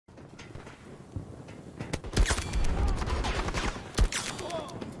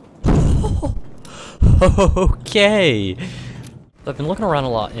Okay. So I've been looking around a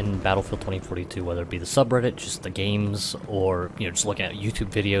lot in Battlefield 2042, whether it be the subreddit, just the games, or, you know, just looking at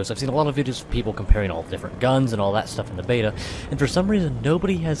YouTube videos. I've seen a lot of videos of people comparing all the different guns and all that stuff in the beta, and for some reason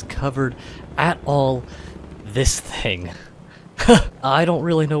nobody has covered at all this thing. I don't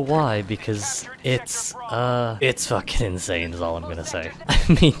really know why, because it's fucking insane is all I'm gonna say.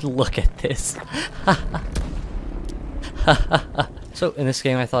 I mean, look at this. So, in this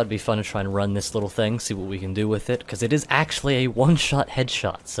game I thought it'd be fun to try and run this little thing, see what we can do with it, because it is actually a one-shot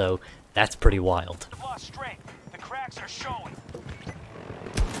headshot, so that's pretty wild. The cracks are showing.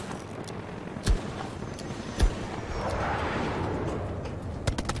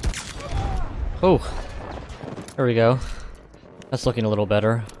 Oh, there we go. That's looking a little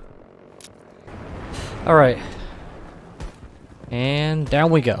better. Alright. And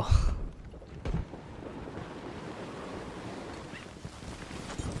down we go.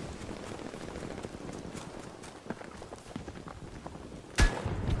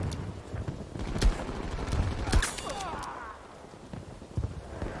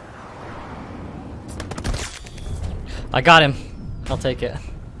 I got him. I'll take it.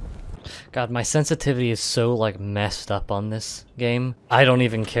 God, my sensitivity is so, like, messed up on this game. I don't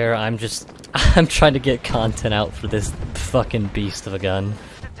even care. I'm trying to get content out for this fucking beast of a gun.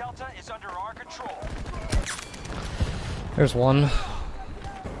 The Delta is under our control. There's one.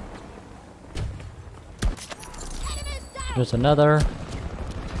 There's another.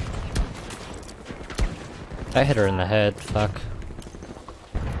 I hit her in the head. Fuck.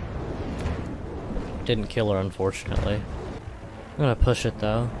 Didn't kill her, unfortunately. I'm gonna push it,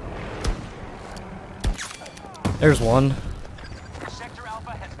 though. There's one. Sector Alpha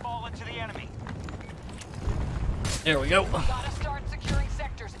has fallen to the enemy. There we go. Gotta start securing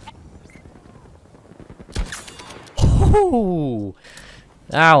sectors. Ooh.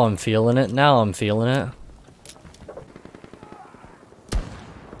 Now I'm feeling it. Now I'm feeling it.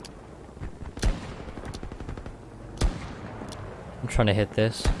 I'm trying to hit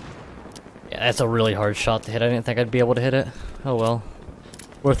this. Yeah, that's a really hard shot to hit. I didn't think I'd be able to hit it. Oh well.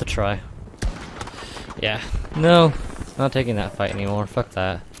 Worth a try. Yeah. No. Not taking that fight anymore. Fuck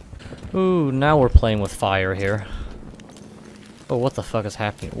that. Ooh, now we're playing with fire here. Oh, what the fuck is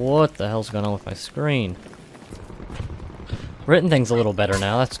happening? What the hell's going on with my screen? Written thing's a little better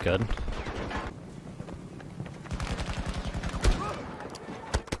now. That's good.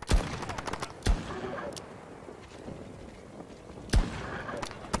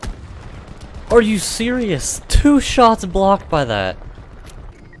 Are you serious? 2 shots blocked by that.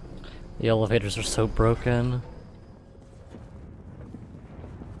 The elevators are so broken.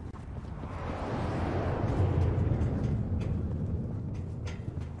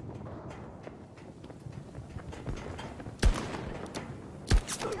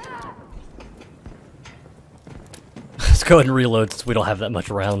 Let's go ahead and reload since we don't have that much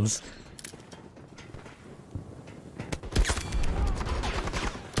rounds.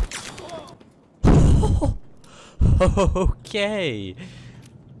 Okay.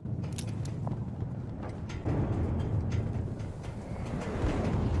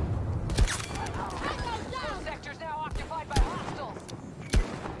 Sectors now occupied by hostiles.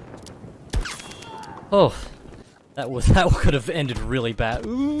 Oh, that could have ended really bad.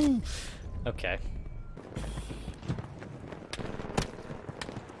 Ooh. Okay.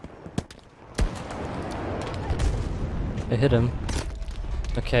 I hit him.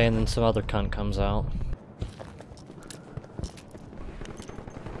 Okay, and then some other cunt comes out.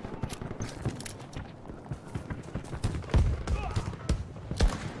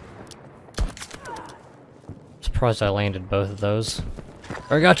 Surprised I landed both of those.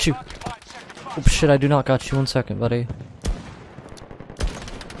 I got you! Oh shit, I do not got you. 1 second, buddy.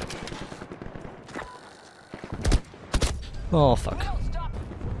 Oh fuck.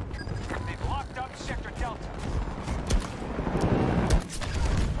 They've locked up Sector Delta.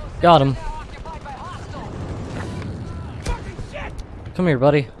 Got him. Now occupied by hostiles. Fucking shit! Come here,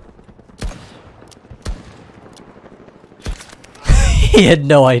 buddy. He had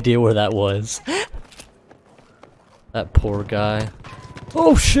no idea where that was. That poor guy.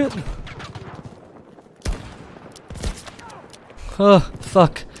 Oh shit! Oh,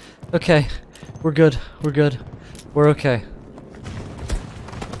 fuck. Okay. We're good. We're good. We're okay.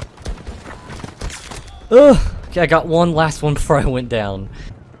 Ugh! Okay, I got one last one before I went down.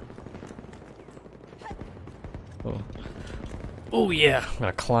 Oh. Oh yeah! I'm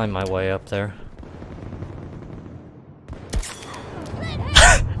gonna climb my way up there.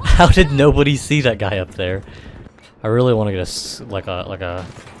 How did nobody see that guy up there? I really want to get a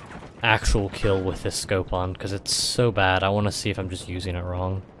actual kill with this scope on because it's so bad. I want to see if I'm just using it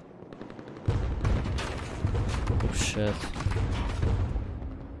wrong. shit.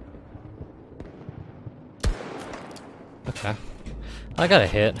 Okay. I got a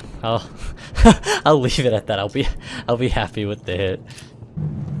hit. I'll I'll leave it at that. I'll be happy with the hit.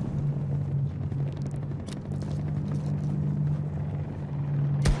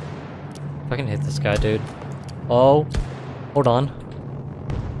 If I can hit this guy, dude. Oh, hold on.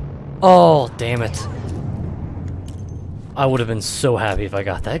 Oh, damn it. I would have been so happy if I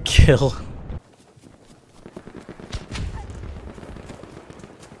got that kill.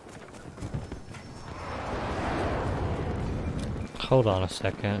 Hold on a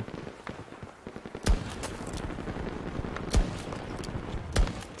second.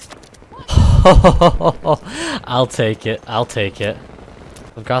 I'll take it. I'll take it.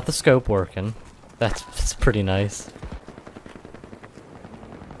 I've got the scope working. That's pretty nice.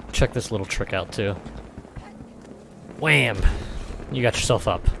 Check this little trick out too. Wham! You got yourself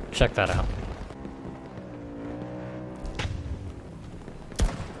up. Check that out.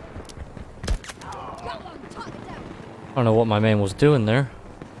 I don't know what my man was doing there.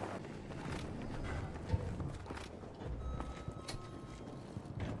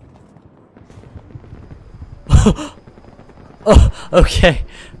 Oh, okay.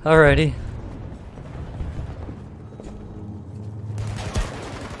 Alrighty.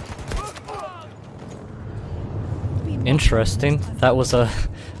 Interesting. That was a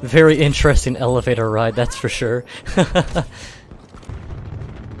very interesting elevator ride, that's for sure.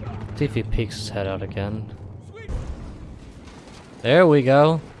 See if he peeks his head out again. There we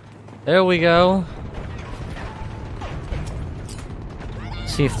go. There we go.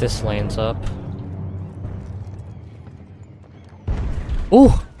 See if this lands up.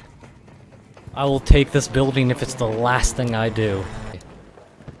 Ooh! I will take this building if it's the last thing I do.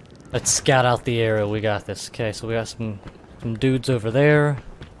 Let's scout out the area. We got this. Okay, so we got some dudes over there.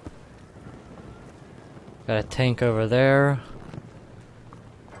 Got a tank over there.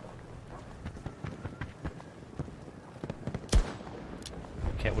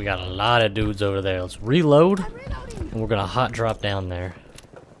 Okay, we got a lot of dudes over there. Let's reload, and we're gonna hot drop down there.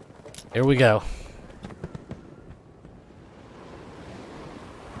 Here we go.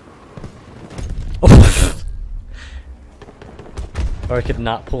 Or I could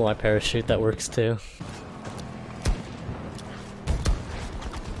not pull my parachute, that works too.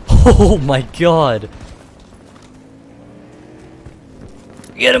 Oh my god!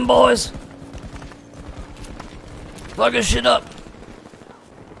 Get him, boys! Fuck his shit up!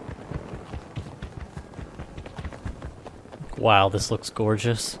 Wow, this looks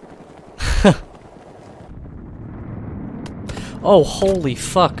gorgeous. Oh, holy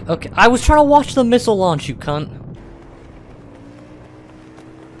fuck. Okay, I was trying to watch the missile launch, you cunt.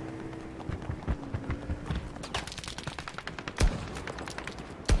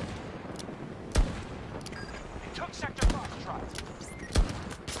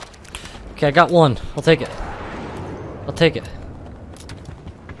 Okay, I got one. I'll take it. I'll take it.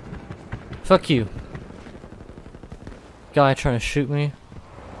 Fuck you. Guy trying to shoot me.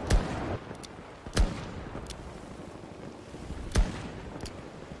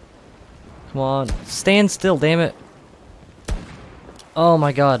 Come on. Stand still, damn it. Oh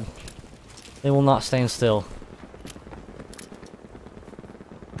my god. They will not stand still.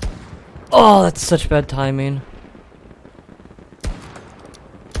 Oh, that's such bad timing.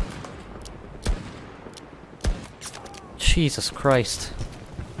 Jesus Christ.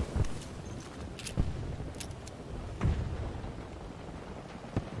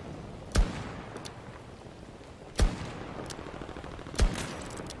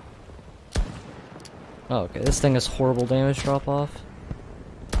 Oh, okay, this thing has horrible damage drop off.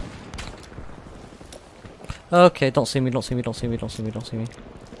 Okay, don't see me, don't see me, don't see me, don't see me, don't see me.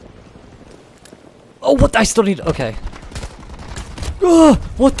 Oh, what? I still need. Okay. Ugh,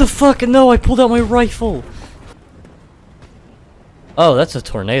 what the fuck? No, I pulled out my rifle. Oh, that's a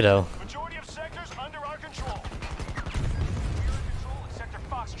tornado. Majority of sectors under our control. We're in control of Sector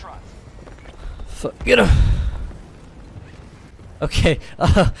Foxtrot. Get him. Okay,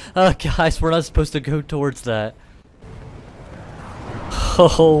 guys, we're not supposed to go towards that.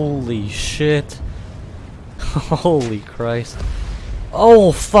 Holy shit. Holy Christ.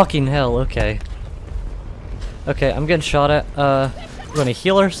 Oh, fucking hell, okay. Okay, I'm getting shot at. We're gonna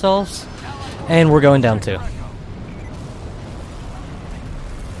heal ourselves, and we're going down too.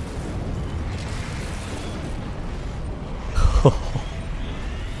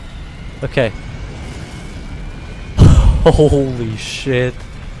 Okay. Holy shit.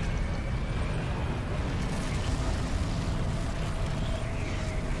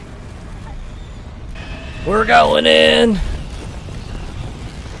 We're going in.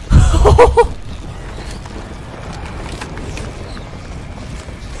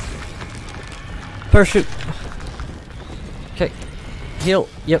 parachute. Okay. Heal.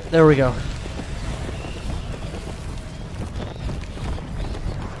 Yep, there we go.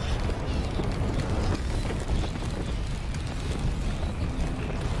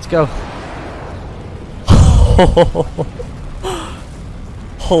 Let's go.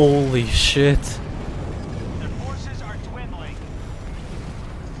 Holy shit. Their forces are dwindling.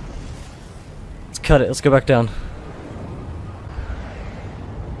 Let's cut it. Let's go back down.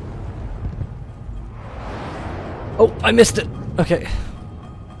 Oh, I missed it. Okay.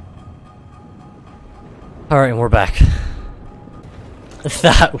 Alright, and we're back.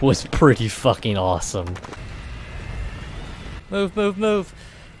 That was pretty fucking awesome. Move, move, move.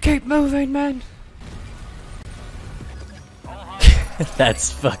 Keep moving, man.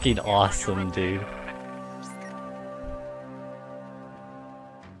 That's fucking awesome, dude.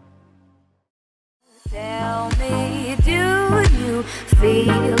 Tell me, do you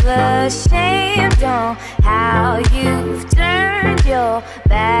feel ashamed on how you've turned your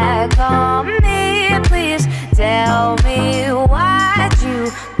back on me? Please tell me, why'd you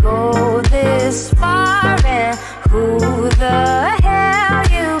go this far?